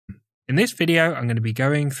In this video, I'm going to be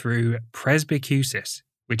going through presbycusis,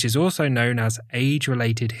 which is also known as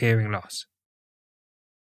age-related hearing loss.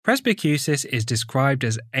 Presbycusis is described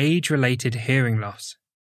as age-related hearing loss.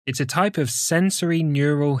 It's a type of sensory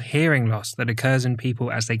neural hearing loss that occurs in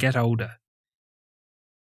people as they get older.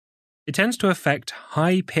 It tends to affect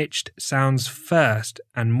high-pitched sounds first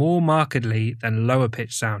and more markedly than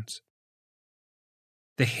lower-pitched sounds.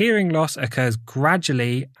 The hearing loss occurs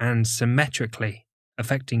gradually and symmetrically,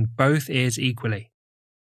 affecting both ears equally.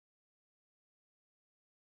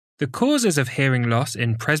 The causes of hearing loss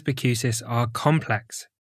in presbycusis are complex.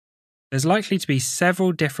 There's likely to be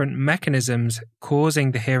several different mechanisms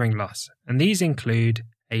causing the hearing loss, and these include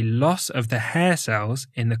a loss of the hair cells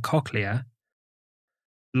in the cochlea,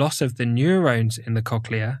 loss of the neurons in the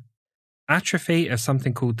cochlea, atrophy of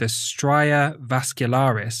something called the stria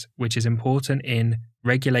vascularis, which is important in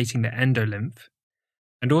regulating the endolymph,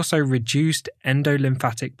 and also reduced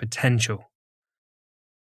endolymphatic potential.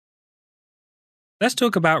 Let's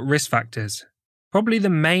talk about risk factors. Probably the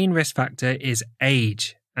main risk factor is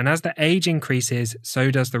age, and as the age increases,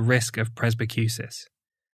 so does the risk of presbycusis.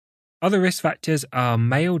 Other risk factors are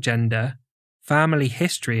male gender, family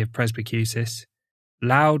history of presbycusis,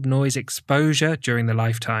 loud noise exposure during the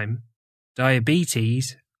lifetime,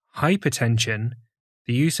 diabetes, hypertension,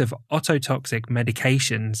 the use of ototoxic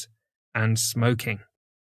medications, and smoking.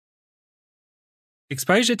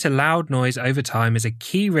 Exposure to loud noise over time is a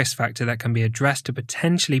key risk factor that can be addressed to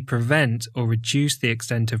potentially prevent or reduce the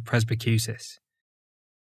extent of presbycusis.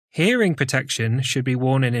 Hearing protection should be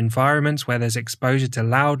worn in environments where there's exposure to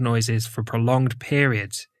loud noises for prolonged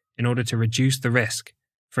periods in order to reduce the risk,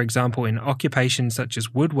 for example in occupations such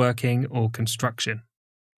as woodworking or construction.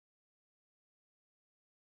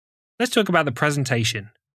 Let's talk about the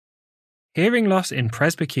presentation. Hearing loss in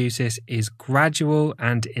presbycusis is gradual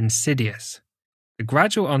and insidious. The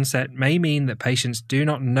gradual onset may mean that patients do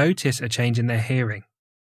not notice a change in their hearing.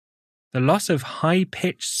 The loss of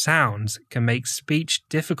high-pitched sounds can make speech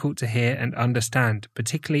difficult to hear and understand,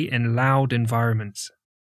 particularly in loud environments.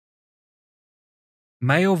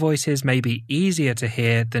 Male voices may be easier to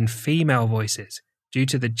hear than female voices due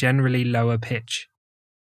to the generally lower pitch.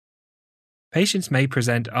 Patients may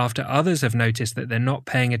present after others have noticed that they're not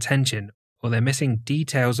paying attention or they're missing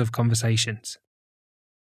details of conversations.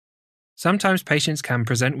 Sometimes patients can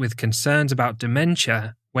present with concerns about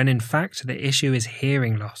dementia when in fact the issue is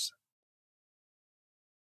hearing loss.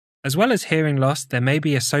 As well as hearing loss, there may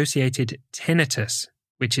be associated tinnitus,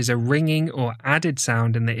 which is a ringing or added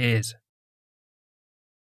sound in the ears.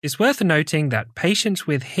 It's worth noting that patients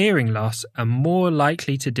with hearing loss are more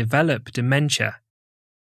likely to develop dementia,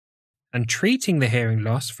 and treating the hearing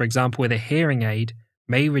loss, for example with a hearing aid,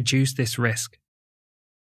 may reduce this risk.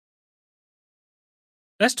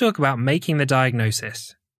 Let's talk about making the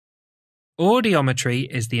diagnosis. Audiometry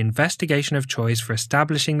is the investigation of choice for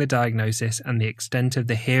establishing the diagnosis and the extent of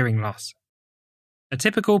the hearing loss. A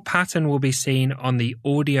typical pattern will be seen on the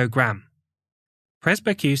audiogram.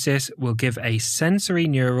 Presbycusis will give a sensory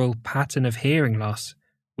neural pattern of hearing loss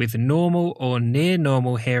with normal or near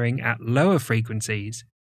normal hearing at lower frequencies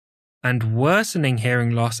and worsening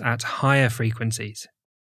hearing loss at higher frequencies.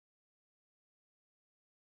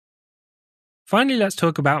 Finally, let's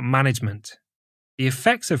talk about management. The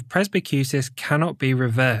effects of presbycusis cannot be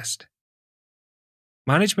reversed.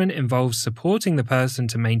 Management involves supporting the person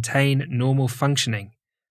to maintain normal functioning,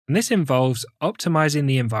 and this involves optimizing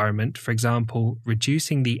the environment, for example,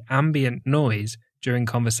 reducing the ambient noise during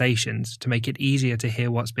conversations to make it easier to hear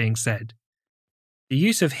what's being said, the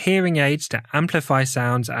use of hearing aids to amplify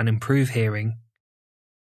sounds and improve hearing,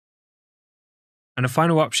 and a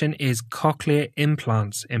final option is cochlear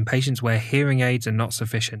implants in patients where hearing aids are not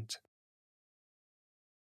sufficient.